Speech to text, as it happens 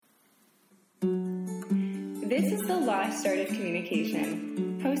This is The Lost Art of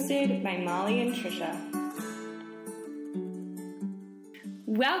Communication, hosted by Molly and Trisha.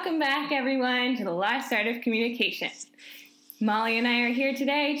 Welcome back, everyone, to The Lost Art of Communication. Molly and I are here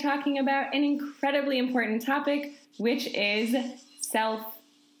today talking about an incredibly important topic, which is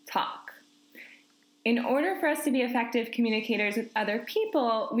self-talk. In order for us to be effective communicators with other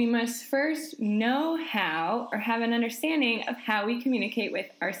people, we must first know how or have an understanding of how we communicate with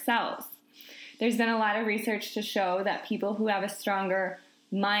ourselves. There's been a lot of research to show that people who have a stronger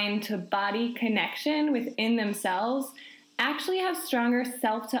mind-to-body connection within themselves actually have stronger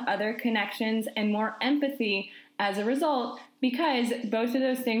self-to-other connections and more empathy as a result, because both of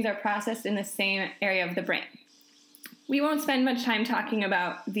those things are processed in the same area of the brain. We won't spend much time talking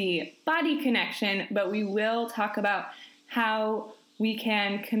about the body connection, but we will talk about how we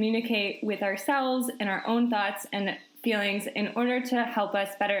can communicate with ourselves and our own thoughts and feelings in order to help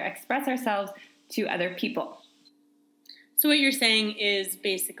us better express ourselves to other people. So what you're saying is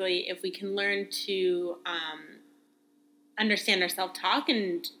basically if we can learn to understand our self-talk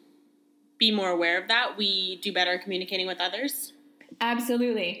and be more aware of that, we do better communicating with others?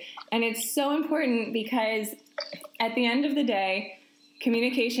 Absolutely. And it's so important because at the end of the day,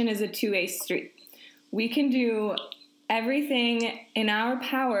 communication is a two-way street. We can do everything in our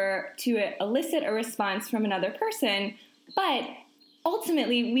power to elicit a response from another person, but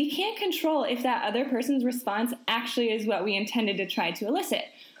ultimately, we can't control if that other person's response actually is what we intended to try to elicit.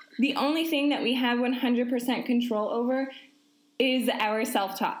 The only thing that we have 100% control over is our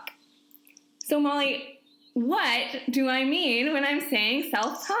self-talk. So, Molly, what do I mean when I'm saying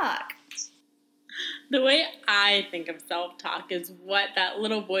self-talk? The way I think of self-talk is what that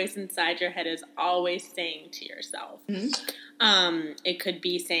little voice inside your head is always saying to yourself. Mm-hmm. It could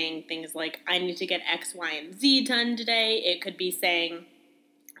be saying things like, I need to get X, Y, and Z done today. It could be saying,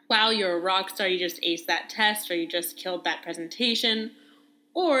 wow, you're a rock star, you just aced that test, or you just killed that presentation.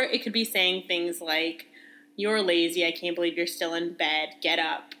 Or it could be saying things like, you're lazy, I can't believe you're still in bed, get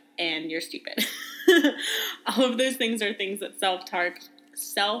up, and you're stupid. All of those things are things that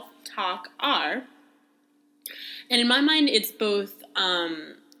self-talk are. And in my mind, it's both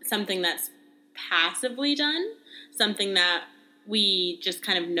something that's passively done, something that we just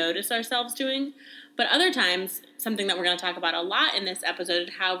kind of notice ourselves doing, but other times, something that we're going to talk about a lot in this episode is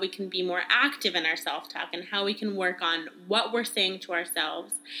how we can be more active in our self-talk and how we can work on what we're saying to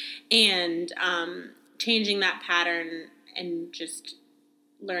ourselves and changing that pattern and just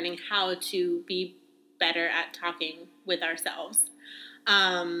learning how to be better at talking with ourselves.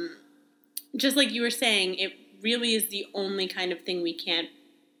 Just like you were saying, it really is the only kind of thing we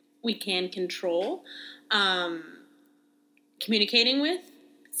can control. Communicating with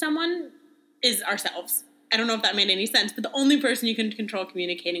someone is ourselves. I don't know if that made any sense, but the only person you can control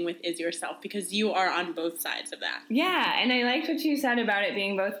communicating with is yourself because you are on both sides of that. Yeah, and I liked what you said about it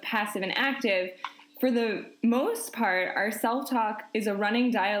being both passive and active. For the most part, our self-talk is a running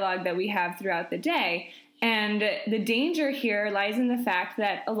dialogue that we have throughout the day. And the danger here lies in the fact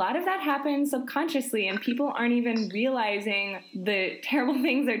that a lot of that happens subconsciously and people aren't even realizing the terrible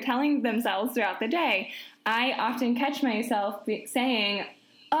things they're telling themselves throughout the day. I often catch myself saying,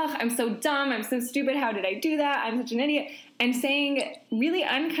 ugh, I'm so dumb, I'm so stupid, how did I do that, I'm such an idiot, and saying really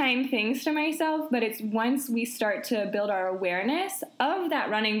unkind things to myself, but it's once we start to build our awareness of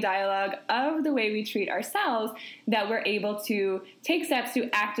that running dialogue, of the way we treat ourselves, that we're able to take steps to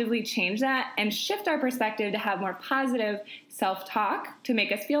actively change that and shift our perspective to have more positive self-talk to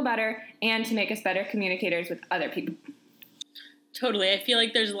make us feel better and to make us better communicators with other people. Totally. I feel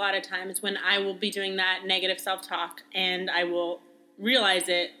like there's a lot of times when I will be doing that negative self-talk and I will realize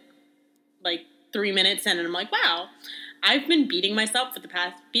it like 3 minutes in and I'm like, wow, I've been beating myself up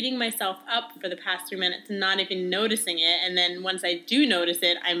for the past 3 minutes and not even noticing it. And then once I do notice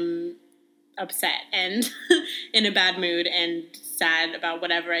it, I'm upset and in a bad mood and sad about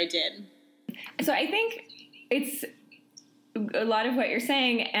whatever I did. So I think it's a lot of what you're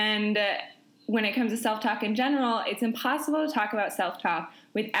saying, and when it comes to self-talk in general, it's impossible to talk about self-talk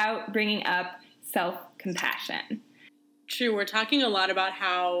without bringing up self-compassion. True, we're talking a lot about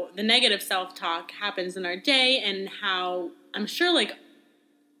how the negative self-talk happens in our day and how I'm sure like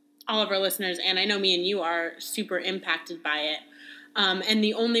all of our listeners, and I know me and you are super impacted by it. And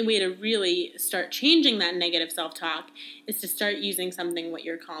the only way to really start changing that negative self-talk is to start using something what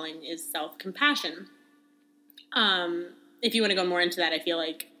you're calling is self-compassion. If you want to go more into that, I feel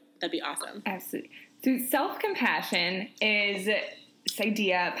like that'd be awesome. Absolutely. So self-compassion is this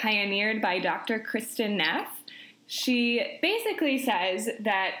idea pioneered by Dr. Kristin Neff. She basically says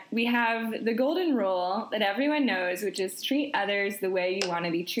that we have the golden rule that everyone knows, which is treat others the way you want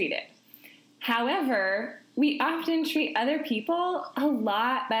to be treated. However, we often treat other people a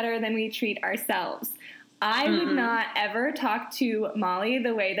lot better than we treat ourselves. I would not ever talk to Molly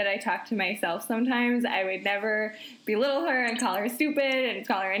the way that I talk to myself sometimes. I would never belittle her and call her stupid and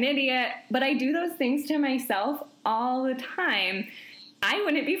call her an idiot. But I do those things to myself all the time. I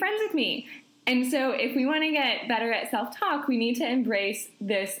wouldn't be friends with me. And so if we want to get better at self-talk, we need to embrace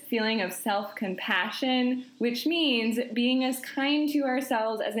this feeling of self-compassion, which means being as kind to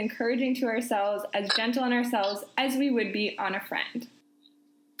ourselves, as encouraging to ourselves, as gentle on ourselves as we would be on a friend.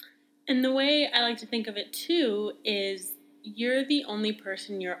 And the way I like to think of it, too, is you're the only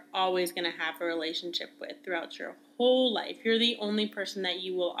person you're always going to have a relationship with throughout your whole life. You're the only person that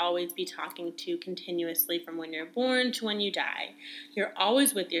you will always be talking to continuously from when you're born to when you die. You're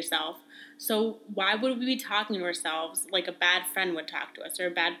always with yourself. So why would we be talking to ourselves like a bad friend would talk to us or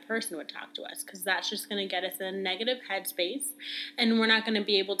a bad person would talk to us? Because that's just going to get us in a negative headspace, and we're not going to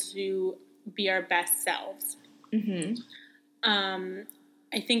be able to be our best selves.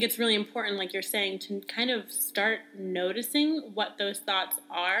 I think it's really important, like you're saying, to kind of start noticing what those thoughts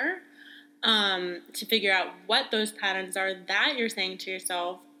are, to figure out what those patterns are that you're saying to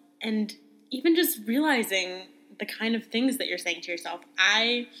yourself, and even just realizing the kind of things that you're saying to yourself.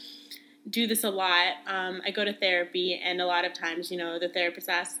 I do this a lot. I go to therapy, and a lot of times, the therapist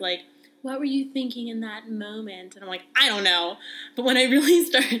asks, like, what were you thinking in that moment? And I'm like, I don't know. But when I really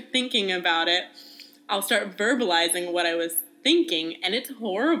start thinking about it, I'll start verbalizing what I was thinking, and it's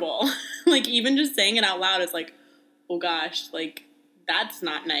horrible. Like, even just saying it out loud is like, oh gosh, like, that's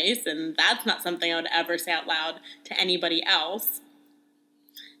not nice, and that's not something I would ever say out loud to anybody else.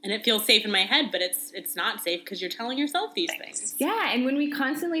 And it feels safe in my head, but it's not safe because you're telling yourself these things. Yeah, and when we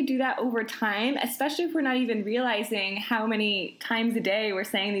constantly do that over time, especially if we're not even realizing how many times a day we're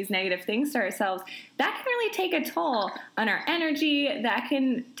saying these negative things to ourselves, that can really take a toll on our energy. That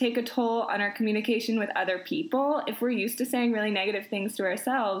can take a toll on our communication with other people. If we're used to saying really negative things to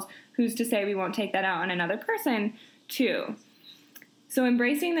ourselves, who's to say we won't take that out on another person too? So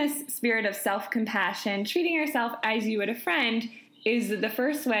embracing this spirit of self-compassion, treating yourself as you would a friend, is the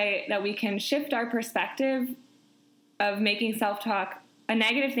first way that we can shift our perspective of making self-talk a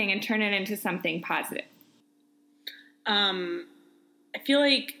negative thing and turn it into something positive. I feel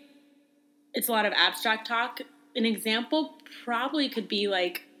like it's a lot of abstract talk. An example probably could be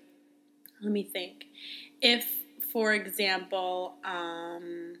like, let me think. If, for example, I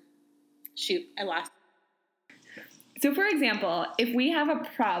lost. So, for example, if we have a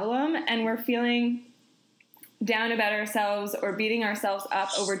problem and we're feeling down about ourselves or beating ourselves up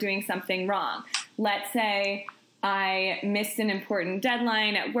over doing something wrong. Let's say I missed an important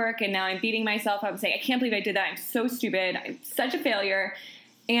deadline at work and now I'm beating myself up saying, I can't believe I did that. I'm so stupid. I'm such a failure.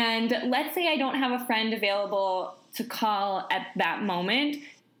 And let's say I don't have a friend available to call at that moment.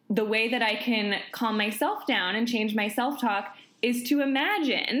 The way that I can calm myself down and change my self-talk is to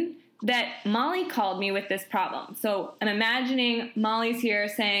imagine that Molly called me with this problem. So I'm imagining Molly's here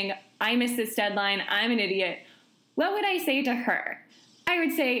saying, I missed this deadline. I'm an idiot. What would I say to her? I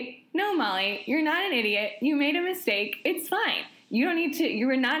would say, no, Molly, you're not an idiot. You made a mistake. It's fine. You don't need to, you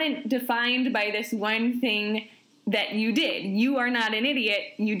are not defined by this one thing that you did. You are not an idiot.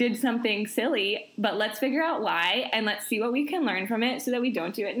 You did something silly, but let's figure out why and let's see what we can learn from it so that we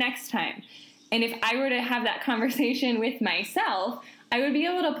don't do it next time. And if I were to have that conversation with myself, I would be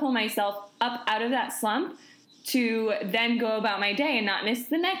able to pull myself up out of that slump to then go about my day and not miss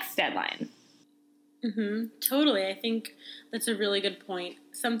the next deadline. Totally. I think that's a really good point.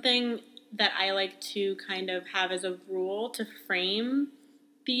 Something that I like to kind of have as a rule to frame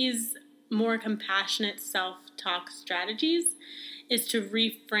these more compassionate self-talk strategies is to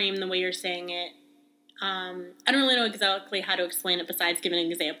reframe the way you're saying it. I don't really know exactly how to explain it besides giving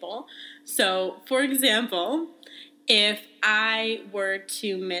an example. So, for example, if I were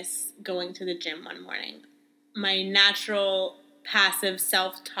to miss going to the gym one morning, my natural passive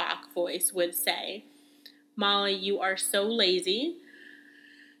self-talk voice would say, Molly, you are so lazy.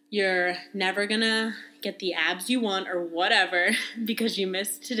 You're never going to get the abs you want or whatever because you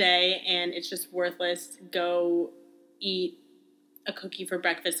missed today and it's just worthless. Go eat a cookie for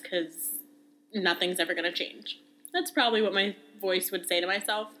breakfast because nothing's ever going to change. That's probably what my voice would say to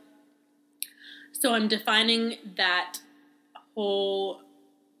myself. So I'm defining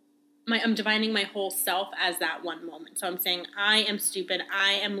I'm defining my whole self as that one moment. So I'm saying, I am stupid,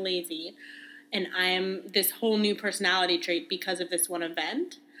 I am lazy, and I am this whole new personality trait because of this one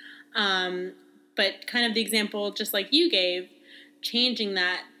event. But kind of the example, just like you gave, changing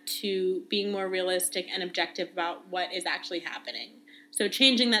that to being more realistic and objective about what is actually happening. So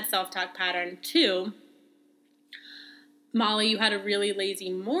changing that self-talk pattern to, Molly, you had a really lazy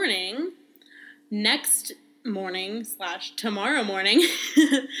morning. Next morning / tomorrow morning,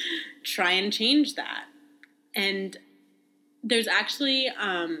 try and change that. And there's actually,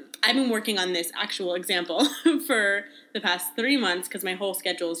 I've been working on this actual example for the past 3 months because my whole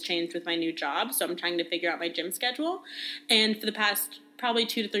schedule has changed with my new job. So I'm trying to figure out my gym schedule. And for the past probably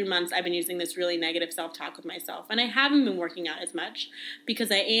 2 to 3 months, I've been using this really negative self-talk with myself. And I haven't been working out as much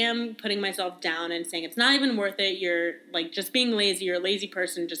because I am putting myself down and saying it's not even worth it. You're like just being lazy. You're a lazy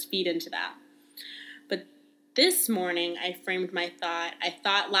person. Just feed into that. But this morning, I framed my thought. I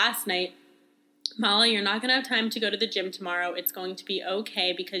thought last night, Molly, you're not going to have time to go to the gym tomorrow. It's going to be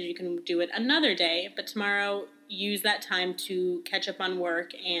okay because you can do it another day. But tomorrow, use that time to catch up on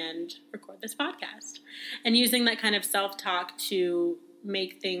work and record this podcast. And using that kind of self-talk to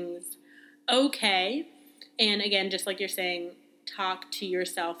make things okay. And again, just like you're saying, talk to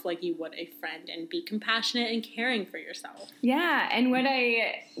yourself like you would a friend and be compassionate and caring for yourself. Yeah, and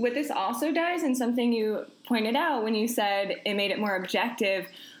what this also does, and something you pointed out when you said it made it more objective,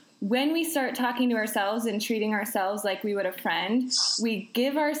 when we start talking to ourselves and treating ourselves like we would a friend, we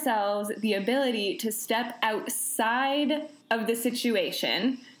give ourselves the ability to step outside of the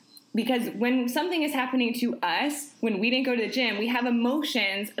situation. Because when something is happening to us, when we didn't go to the gym, we have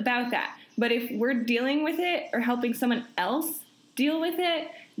emotions about that. But if we're dealing with it or helping someone else deal with it,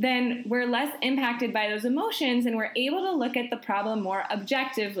 then we're less impacted by those emotions and we're able to look at the problem more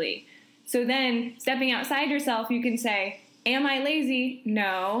objectively. So then, stepping outside yourself, you can say, am I lazy?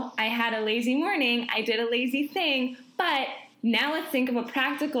 No, I had a lazy morning. I did a lazy thing. But now let's think of a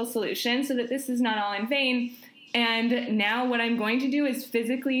practical solution so that this is not all in vain. And now what I'm going to do is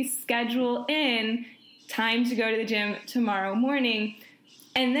physically schedule in time to go to the gym tomorrow morning.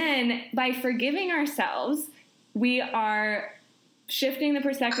 And then by forgiving ourselves, we are shifting the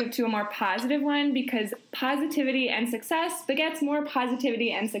perspective to a more positive one because positivity and success begets more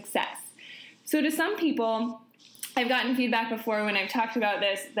positivity and success. So to some people, I've gotten feedback before when I've talked about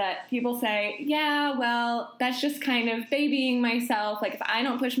this that people say, yeah, well, that's just kind of babying myself. Like if I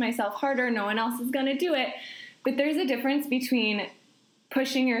don't push myself harder, no one else is going to do it. But there's a difference between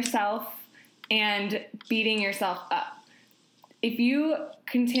pushing yourself and beating yourself up. If you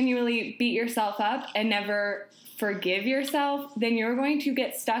continually beat yourself up and never forgive yourself, then you're going to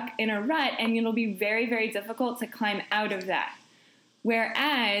get stuck in a rut and it'll be very, very difficult to climb out of that.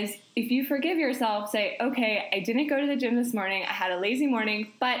 Whereas if you forgive yourself, say, okay, I didn't go to the gym this morning, I had a lazy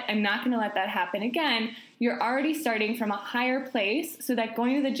morning, but I'm not going to let that happen again, you're already starting from a higher place so that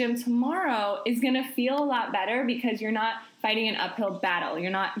going to the gym tomorrow is going to feel a lot better because you're not fighting an uphill battle.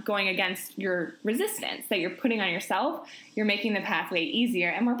 You're not going against your resistance that you're putting on yourself. You're making the pathway easier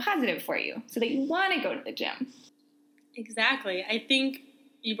and more positive for you so that you want to go to the gym. Exactly. I think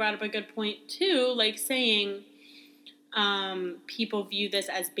you brought up a good point too, like saying people view this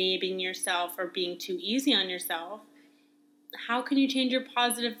as babying yourself or being too easy on yourself. How can you change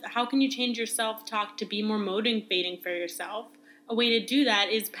your self-talk to be more motivating for yourself? A way to do that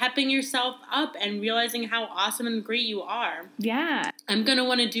is pepping yourself up and realizing how awesome and great you are. Yeah. I'm going to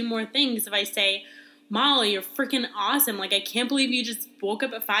want to do more things if I say, Molly, you're freaking awesome. Like, I can't believe you just woke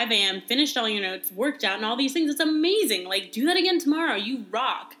up at 5 a.m., finished all your notes, worked out, and all these things. It's amazing. Like, do that again tomorrow. You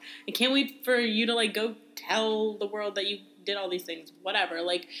rock. I can't wait for you to, like, go tell the world that you did all these things. Whatever.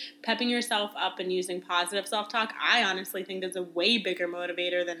 Like, pepping yourself up and using positive self-talk, I honestly think is a way bigger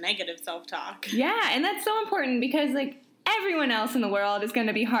motivator than negative self-talk. Yeah, and that's so important because, like, everyone else in the world is going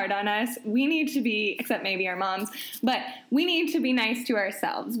to be hard on us. We need to be, except maybe our moms, but we need to be nice to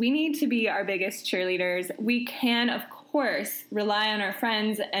ourselves. We need to be our biggest cheerleaders. We can, of course, rely on our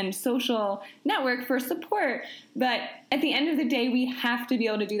friends and social network for support, but at the end of the day, we have to be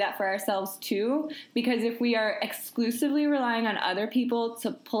able to do that for ourselves too, because if we are exclusively relying on other people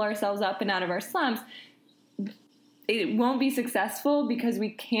to pull ourselves up and out of our slumps, it won't be successful because we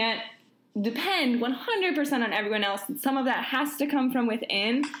can't depend 100% on everyone else. Some of that has to come from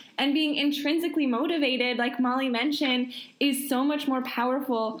within, and being intrinsically motivated, like Molly mentioned, is so much more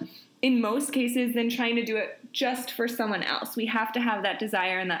powerful in most cases than trying to do it just for someone else. We have to have that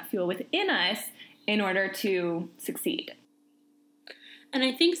desire and that fuel within us in order to succeed. And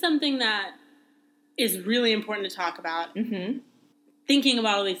I think something that is really important to talk about, thinking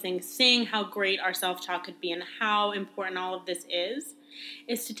about all these things, seeing how great our self-talk could be and how important all of this is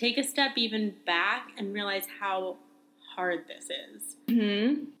to take a step even back and realize how hard this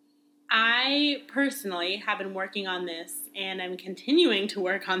is. I personally have been working on this, and I'm continuing to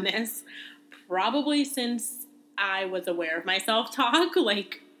work on this probably since I was aware of my self-talk,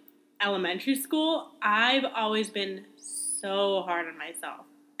 like elementary school. I've always been so hard on myself.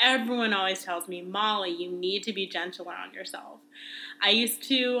 Everyone always tells me, Molly, you need to be gentler on yourself. I used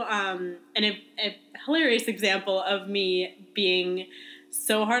to, and a hilarious example of me being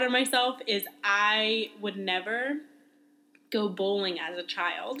so hard on myself is I would never go bowling as a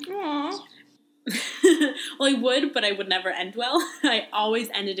child. Aww. Well, I would, but I would never end well. I always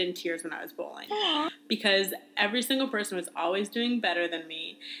ended in tears when I was bowling. Aww. Because every single person was always doing better than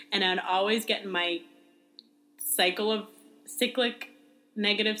me, and I'd always get in my cyclic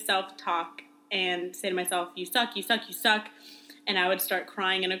negative self-talk and say to myself, you suck, you suck, you suck. And I would start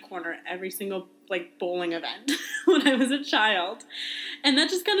crying in a corner every single bowling event when I was a child. And that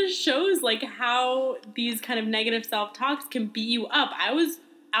just kind of shows how these kind of negative self-talks can beat you up. I was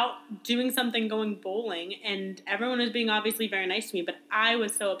out doing something, going bowling, and everyone was being obviously very nice to me, but I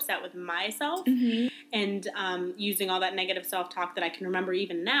was so upset with myself and using all that negative self-talk that I can remember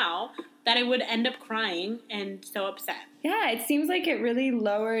even now, that I would end up crying and so upset. Yeah, it seems like it really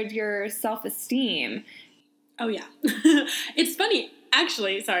lowered your self-esteem. Oh, yeah. It's funny,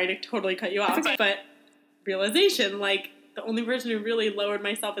 actually, sorry to totally cut you off, Okay. But realization, the only person who really lowered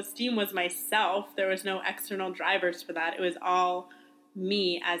my self-esteem was myself. There was no external drivers for that. It was all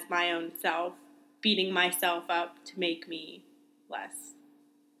me as my own self, beating myself up to make me less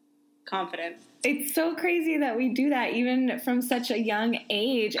confident. It's so crazy that we do that even from such a young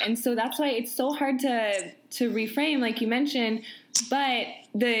age. And so that's why it's so hard to reframe, like you mentioned. But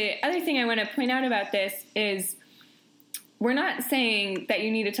the other thing I want to point out about this is we're not saying that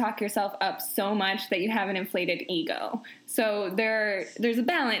you need to talk yourself up so much that you have an inflated ego. So there's a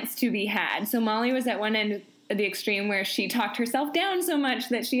balance to be had. So Molly was at one end of the extreme where she talked herself down so much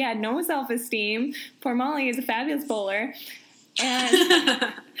that she had no self-esteem. Poor Molly is a fabulous bowler.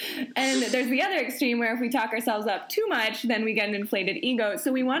 And there's the other extreme where if we talk ourselves up too much, then we get an inflated ego.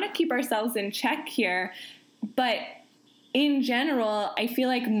 So we want to keep ourselves in check here. But in general, I feel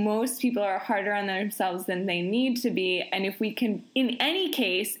like most people are harder on themselves than they need to be. And if we can, in any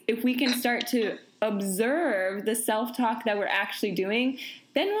case, if we can start to observe the self-talk that we're actually doing,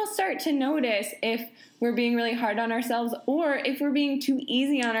 then we'll start to notice if we're being really hard on ourselves or if we're being too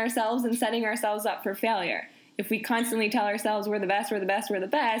easy on ourselves and setting ourselves up for failure. If we constantly tell ourselves we're the best, we're the best, we're the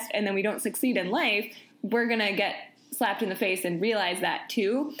best, and then we don't succeed in life, we're going to get slapped in the face and realize that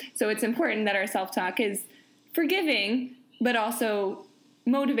too. So it's important that our self-talk is forgiving, but also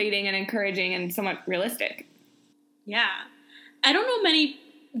motivating and encouraging and somewhat realistic. Yeah. I don't know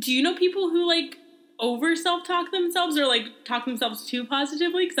do you know people who over self-talk themselves or talk themselves too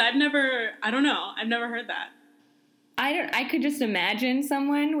positively? Because I've never heard that. I could just imagine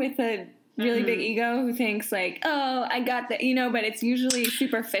someone with a really big ego who thinks oh, I got that, but it's usually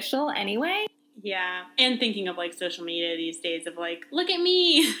superficial anyway. Yeah. And thinking of social media these days of look at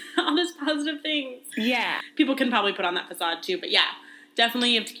me, all these positive things. Yeah. People can probably put on that facade too, but yeah,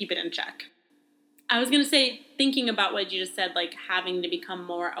 definitely you have to keep it in check. I was going to say, thinking about what you just said, having to become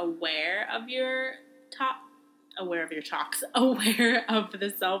more aware of your aware of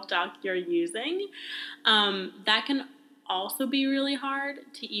the self-talk you're using, that can also be really hard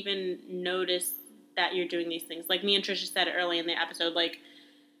to even notice that you're doing these things. Like me and Trisha said early in the episode,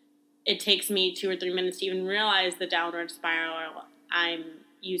 it takes me 2 or 3 minutes to even realize the downward spiral I'm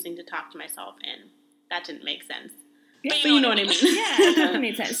using to talk to myself in. That didn't make sense. Yeah, but you know what I mean. Yeah, it definitely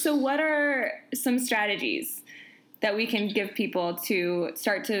made sense. So what are some strategies that we can give people to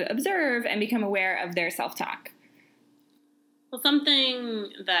start to observe and become aware of their self-talk? Well, something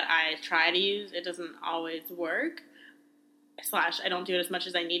that I try to use, it doesn't always work, / I don't do it as much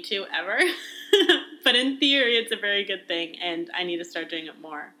as I need to ever. But in theory, it's a very good thing, and I need to start doing it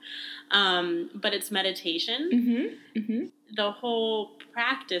more. But it's meditation. Mm-hmm. Mm-hmm. The whole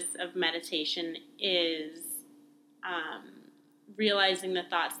practice of meditation is realizing the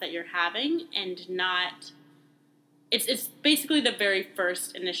thoughts that you're having and not... It's basically the very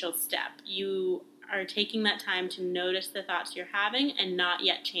first initial step. You are taking that time to notice the thoughts you're having and not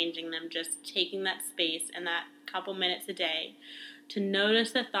yet changing them, just taking that space and that couple minutes a day to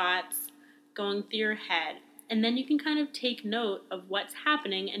notice the thoughts going through your head. And then you can kind of take note of what's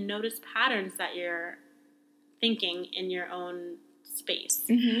happening and notice patterns that you're thinking in your own space.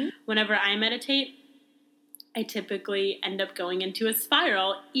 Mm-hmm. Whenever I meditate, I typically end up going into a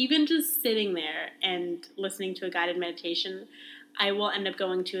spiral. Even just sitting there and listening to a guided meditation, I will end up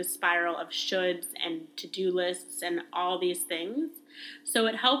going to a spiral of shoulds and to-do lists and all these things. So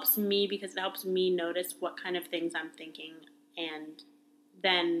it helps me because it helps me notice what kind of things I'm thinking, and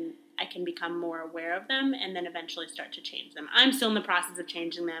then I can become more aware of them and then eventually start to change them. I'm still in the process of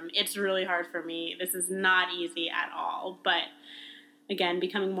changing them. It's really hard for me. This is not easy at all, but again,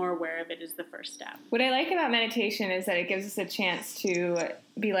 becoming more aware of it is the first step. What I like about meditation is that it gives us a chance to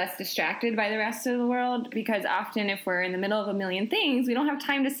be less distracted by the rest of the world, because often if we're in the middle of a million things, we don't have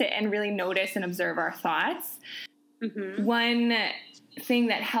time to sit and really notice and observe our thoughts. Mm-hmm. One thing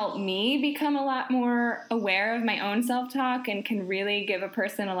that helped me become a lot more aware of my own self-talk and can really give a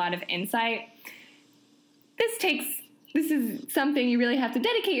person a lot of insight. This is something you really have to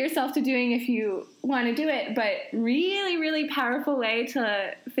dedicate yourself to doing if you want to do it, but really, really powerful way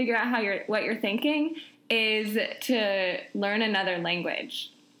to figure out what you're thinking is to learn another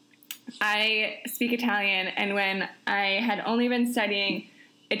language. I speak Italian, and when I had only been studying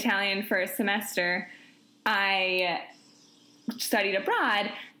Italian for a semester, I studied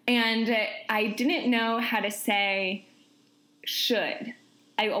abroad, and I didn't know how to say should.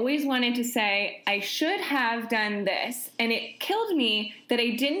 I always wanted to say, I should have done this, and it killed me that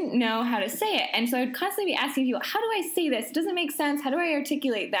I didn't know how to say it. And so I would constantly be asking people, how do I say this? It doesn't make sense. How do I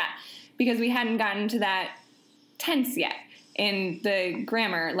articulate that? Because we hadn't gotten to that tense yet in the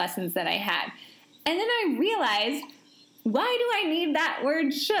grammar lessons that I had. And then I realized, why do I need that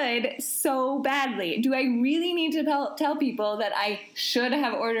word should so badly? Do I really need to tell people that I should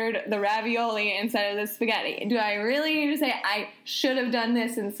have ordered the ravioli instead of the spaghetti? Do I really need to say I should have done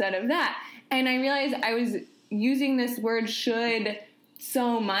this instead of that? And I realized I was using this word should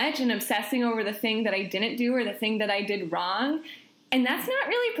so much and obsessing over the thing that I didn't do or the thing that I did wrong. And that's not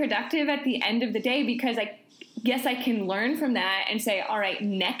really productive at the end of the day, because I can learn from that and say, all right,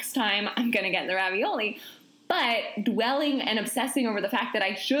 next time I'm going to get the ravioli. But dwelling and obsessing over the fact that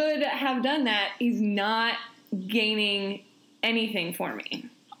I should have done that is not gaining anything for me.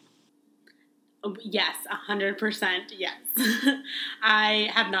 Yes, 100% yes. I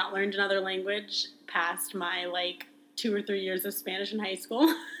have not learned another language past my 2 or 3 years of Spanish in high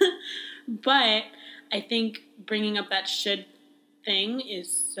school. But I think bringing up that should thing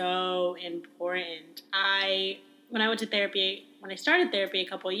is so important. When I started therapy a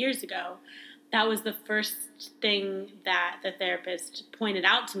couple of years ago, that was the first thing that the therapist pointed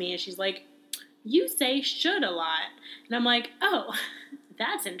out to me. And she's like, you say should a lot. And I'm like, oh,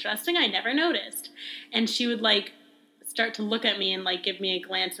 that's interesting. I never noticed. And she would start to look at me and give me a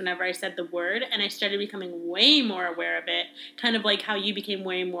glance whenever I said the word. And I started becoming way more aware of it. Kind of like how you became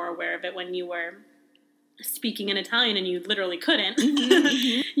way more aware of it when you were speaking in Italian and you literally couldn't.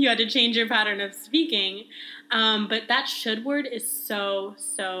 Mm-hmm. You had to change your pattern of speaking. But that should word is so,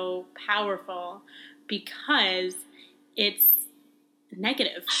 so powerful because it's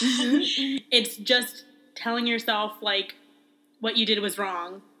negative. Mm-hmm. It's just telling yourself what you did was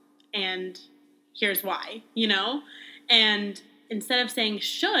wrong and here's why, And instead of saying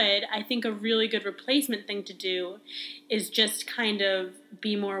should, I think a really good replacement thing to do is just kind of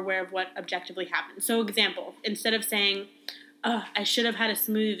be more aware of what objectively happened. So example, instead of saying, oh, I should have had a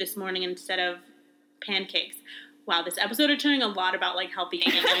smoothie this morning instead of pancakes. Wow, this episode is turning a lot about healthy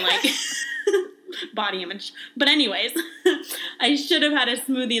eating and body image. But anyways, I should have had a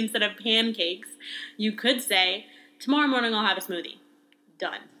smoothie instead of pancakes. You could say, tomorrow morning I'll have a smoothie.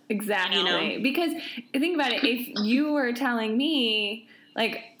 Done. Exactly. Because think about it. If you were telling me,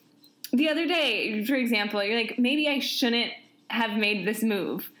 the other day, for example, you're like, maybe I shouldn't have made this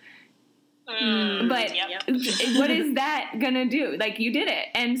move. But yep. What is that going to do? You did it.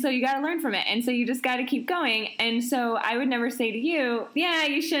 And so you got to learn from it. And so you just got to keep going. And so I would never say to you, yeah,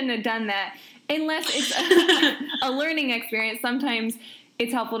 you shouldn't have done that. Unless it's a learning experience. Sometimes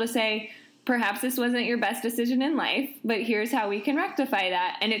it's helpful to say, perhaps this wasn't your best decision in life, but here's how we can rectify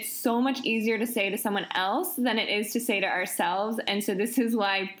that. And it's so much easier to say to someone else than it is to say to ourselves. And so this is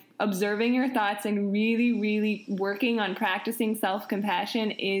why observing your thoughts and really, really working on practicing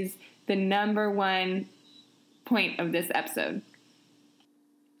self-compassion is the number one point of this episode.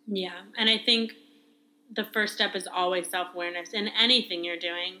 Yeah. And I think the first step is always self-awareness in anything you're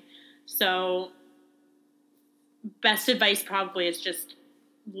doing. So best advice probably is just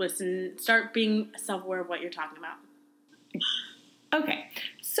listen, start being self-aware of what you're talking about. Okay.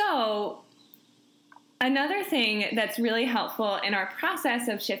 So another thing that's really helpful in our process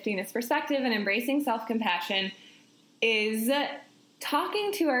of shifting this perspective and embracing self-compassion is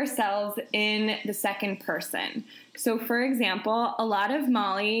talking to ourselves in the second person. So for example, a lot of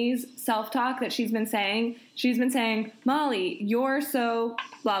Molly's self-talk that she's been saying, Molly, you're so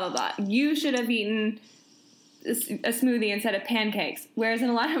blah, blah, blah. You should have eaten a smoothie instead of pancakes. Whereas in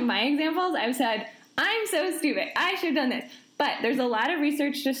a lot of my examples, I've said, I'm so stupid. I should have done this. But there's a lot of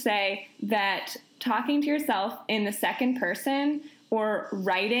research to say that talking to yourself in the second person or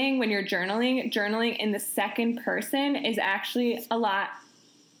writing when you're journaling in the second person is actually a lot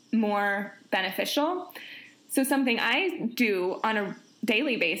more beneficial. So something I do on a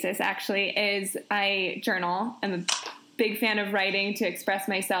daily basis, actually, is I journal. I'm a big fan of writing to express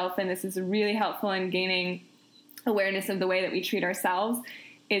myself, and this is really helpful in gaining awareness of the way that we treat ourselves,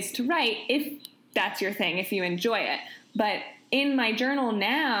 is to write if that's your thing, if you enjoy it. But in my journal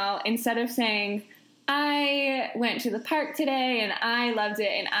now, instead of saying, I went to the park today and I loved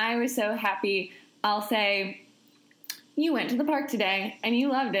it and I was so happy, I'll say, you went to the park today and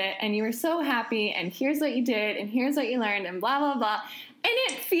you loved it and you were so happy and here's what you did and here's what you learned and blah, blah, blah. And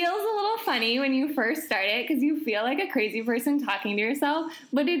it feels a little funny when you first start it because you feel like a crazy person talking to yourself,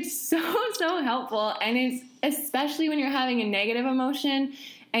 but it's so helpful. And it's especially when you're having a negative emotion,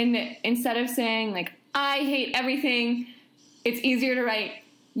 and instead of saying like, I hate everything, it's easier to write,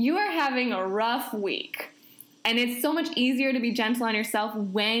 you are having a rough week. And it's so much easier to be gentle on yourself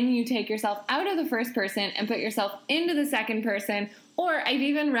when you take yourself out of the first person and put yourself into the second person. Or I've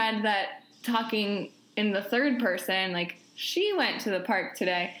even read that talking in the third person, like, she went to the park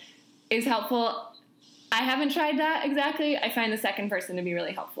today, is helpful. I haven't tried that exactly. I find the second person to be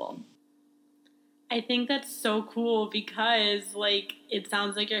really helpful. I think that's so cool because, like, it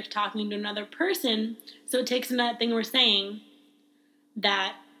sounds like you're talking to another person. So it takes in that thing we're saying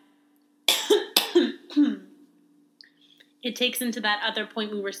that it takes into that other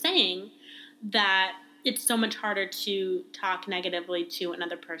point we were saying that it's so much harder to talk negatively to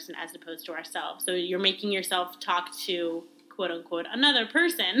another person as opposed to ourselves. So you're making yourself talk to, quote unquote, another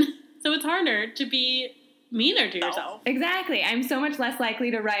person. So it's harder to be meaner to yourself. Exactly. I'm so much less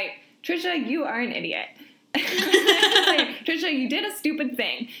likely to write, Trisha, you are an idiot. Like, Trisha, you did a stupid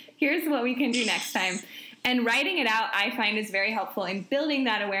thing. Here's what we can do next time. And writing it out, I find, is very helpful in building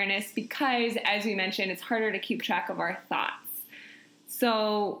that awareness because, as we mentioned, it's harder to keep track of our thoughts.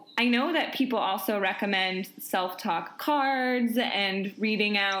 So I know that people also recommend self-talk cards and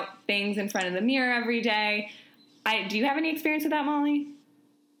reading out things in front of the mirror every day. Do you have any experience with that, Molly?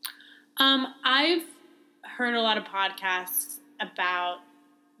 I've heard a lot of podcasts about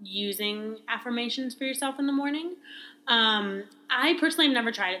using affirmations for yourself in the morning. I personally have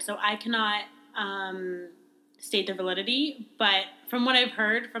never tried it, so I cannot state the validity, but from what I've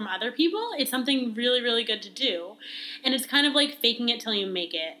heard from other people, it's something really, really good to do. And it's kind of like faking it till you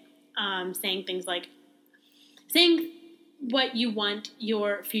make it, saying things like, saying what you want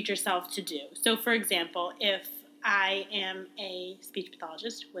your future self to do. So, for example, if I am a speech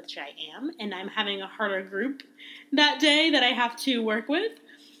pathologist, which I am, and I'm having a harder group that day that I have to work with,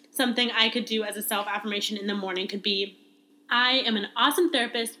 something I could do as a self-affirmation in the morning could be, I am an awesome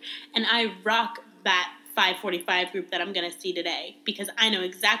therapist, and I rock that 5:45 group that I'm going to see today because I know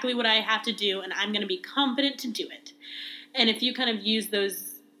exactly what I have to do, and I'm going to be confident to do it. And if you kind of use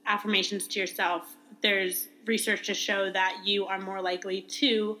those affirmations to yourself, there's research to show that you are more likely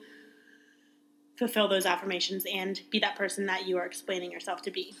to fulfill those affirmations and be that person that you are explaining yourself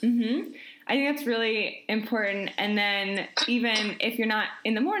to be. Mm-hmm. I think that's really important. And then even if you're not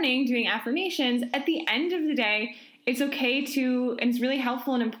in the morning doing affirmations, at the end of the day, it's okay to, and it's really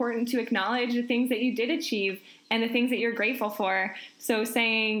helpful and important to acknowledge the things that you did achieve and the things that you're grateful for. So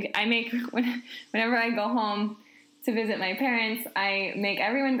saying, whenever I go home to visit my parents, I make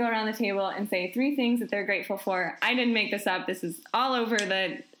everyone go around the table and say 3 things that they're grateful for. I didn't make this up. This is all over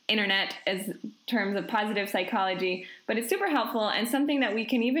the internet as terms of positive psychology, but it's super helpful and something that we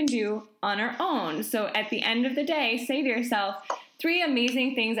can even do on our own. So at the end of the day, say to yourself, 3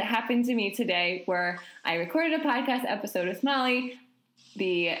 amazing things that happened to me today were I recorded a podcast episode with Molly,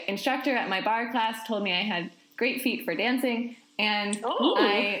 the instructor at my bar class told me I had great feet for dancing, and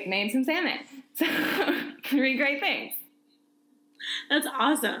I made some salmon. So 3 great things. That's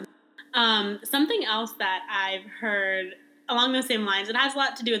awesome. Something else that I've heard along those same lines, it has a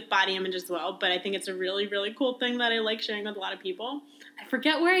lot to do with body image as well, but I think it's a really, really cool thing that I like sharing with a lot of people. I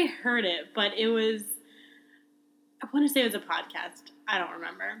forget where I heard it, but I want to say it was a podcast. I don't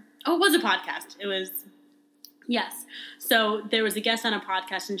remember. Oh, it was a podcast. Yes. So there was a guest on a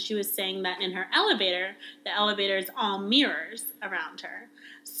podcast, and she was saying that in her elevator, the elevator is all mirrors around her.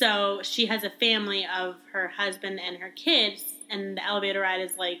 So she has a family of her husband and her kids, and the elevator ride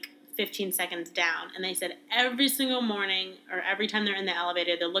is like 15 seconds down. And they said every single morning or every time they're in the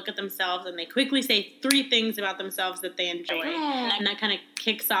elevator, they'll look at themselves and they quickly say 3 things about themselves that they enjoy. And that kind of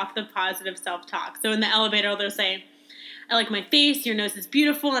kicks off the positive self-talk. So in the elevator, they'll say, I like my face, your nose is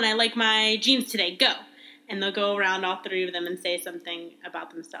beautiful, and I like my jeans today, go. And they'll go around all 3 of them and say something about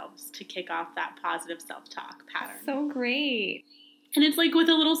themselves to kick off that positive self-talk pattern. So great. And it's like with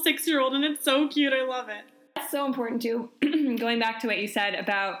a little 6-year-old, and it's so cute. I love it. That's so important too. Going back to what you said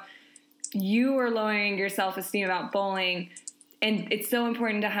about you are lowering your self-esteem about bowling, and it's so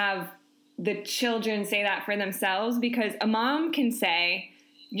important to have the children say that for themselves, because a mom can say,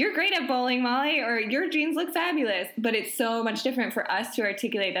 "You're great at bowling, Molly," or "Your jeans look fabulous." But it's so much different for us to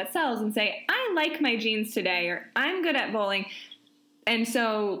articulate that selves and say, "I like my jeans today," or "I'm good at bowling." And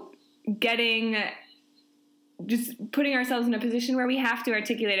so just putting ourselves in a position where we have to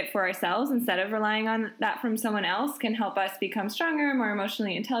articulate it for ourselves instead of relying on that from someone else can help us become stronger, more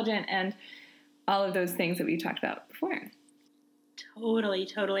emotionally intelligent, and all of those things that we talked about before.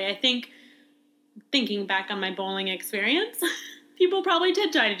 Totally. I think, thinking back on my bowling experience, people probably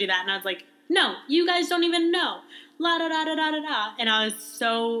did try to do that. And I was like, no, you guys don't even know. La da da da da da da. And I was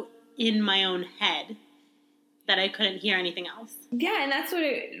so in my own head that I couldn't hear anything else. Yeah, and that's what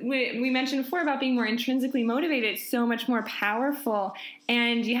we mentioned before about being more intrinsically motivated. It's so much more powerful.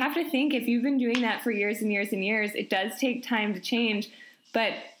 And you have to think, if you've been doing that for years and years and years, it does take time to change.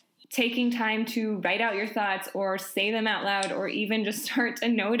 But taking time to write out your thoughts or say them out loud, or even just start to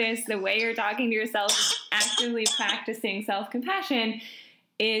notice the way you're talking to yourself, actively practicing self-compassion,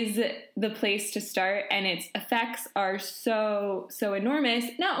 is the place to start. And its effects are so enormous,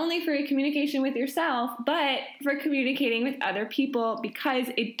 not only for communication with yourself, but for communicating with other people, because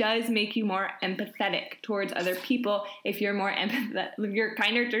it does make you more empathetic towards other people. If you're more empathetic, you're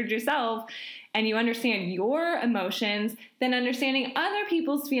kinder towards yourself, and you understand your emotions, then understanding other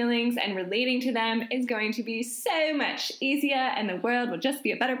people's feelings and relating to them is going to be so much easier, and the world will just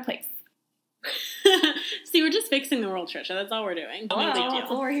be a better place. See, we're just fixing the world, Trisha. That's all we're doing. That's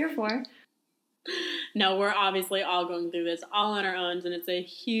what we're here for. No, we're obviously all going through this all on our own, and it's a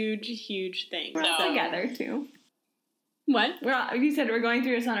huge thing. We're all together, too. What? You said we're going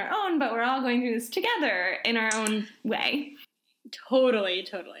through this on our own, but we're all going through this together in our own way. Totally.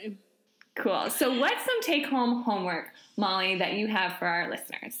 Cool. So what's some take-home homework, Molly, that you have for our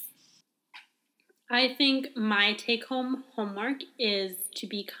listeners? I think my take-home homework is to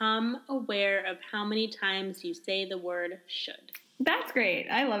become aware of how many times you say the word should. That's great.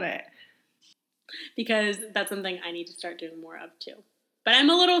 I love it. Because that's something I need to start doing more of, too. But I'm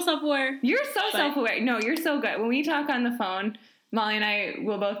a little self-aware. You're so self-aware. No, you're so good. When we talk on the phone, Molly and I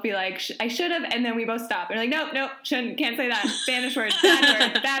will both be like, I should have, and then we both stop. And we're like, nope, shouldn't, can't say that. Spanish word,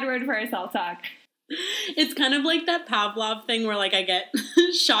 bad word for our self-talk. It's kind of like that Pavlov thing where, like, I get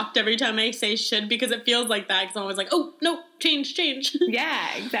shocked every time I say should, because it feels like that, because I'm always like, oh, no, change.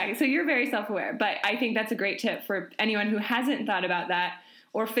 Yeah, exactly. So you're very self-aware, but I think that's a great tip for anyone who hasn't thought about that,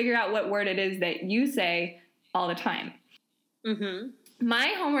 or figure out what word it is that you say all the time. Mm-hmm.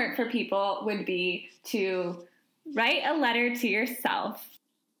 My homework for people would be to write a letter to yourself.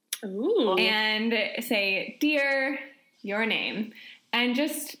 Ooh. And say, "Dear," your name, and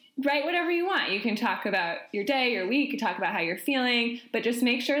just write whatever you want. You can talk about your day, your week, you can talk about how you're feeling, but just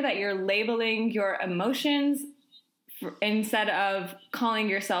make sure that you're labeling your emotions instead of calling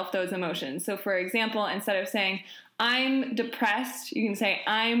yourself those emotions. So for example, instead of saying, "I'm depressed," you can say,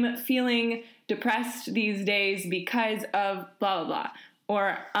 "I'm feeling depressed these days because of blah, blah, blah."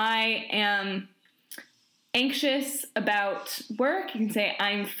 Or, "I am anxious about work." You can say,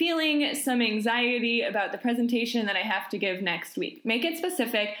 "I'm feeling some anxiety about the presentation that I have to give next week." Make it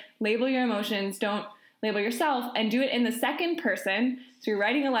specific, label your emotions, don't label yourself, and do it in the second person. So you're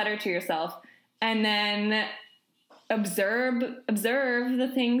writing a letter to yourself, and then observe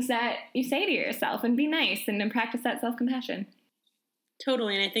the things that you say to yourself, and be nice, and then practice that self-compassion.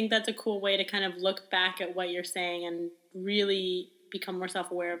 Totally, and I think that's a cool way to kind of look back at what you're saying and really become more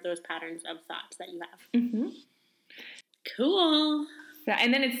self-aware of those patterns of thoughts that you have. Mm-hmm. Cool. Yeah,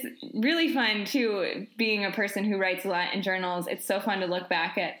 and then it's really fun, too, being a person who writes a lot in journals. It's so fun to look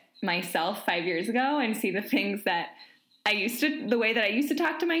back at myself 5 years ago and see the things that the way that I used to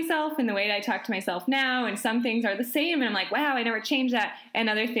talk to myself and the way that I talk to myself now. And some things are the same, and I'm like, wow, I never changed that. And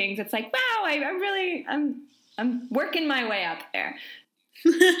other things, it's like, wow, I'm working my way up there.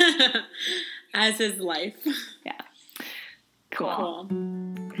 As is life. Yeah. Cool.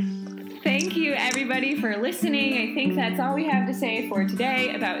 Thank you, everybody, for listening. I think that's all we have to say for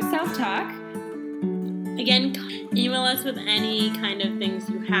today about self-talk. Again, email us with any kind of things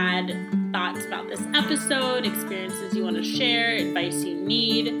you had, thoughts about this episode, experiences you want to share, advice you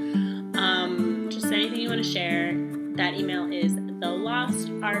need, just anything you want to share. That email is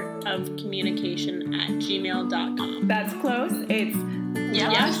thelostartofcommunication@gmail.com. That's close. It's So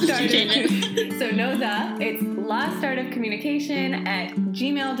it's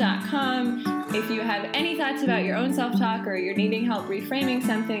lostartofcommunication@gmail.com. If you have any thoughts about your own self-talk, or you're needing help reframing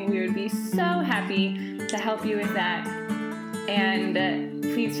something, we would be so happy to help you with that. And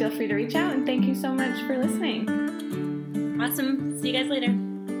please feel free to reach out, and thank you so much for listening. Awesome. See you guys later.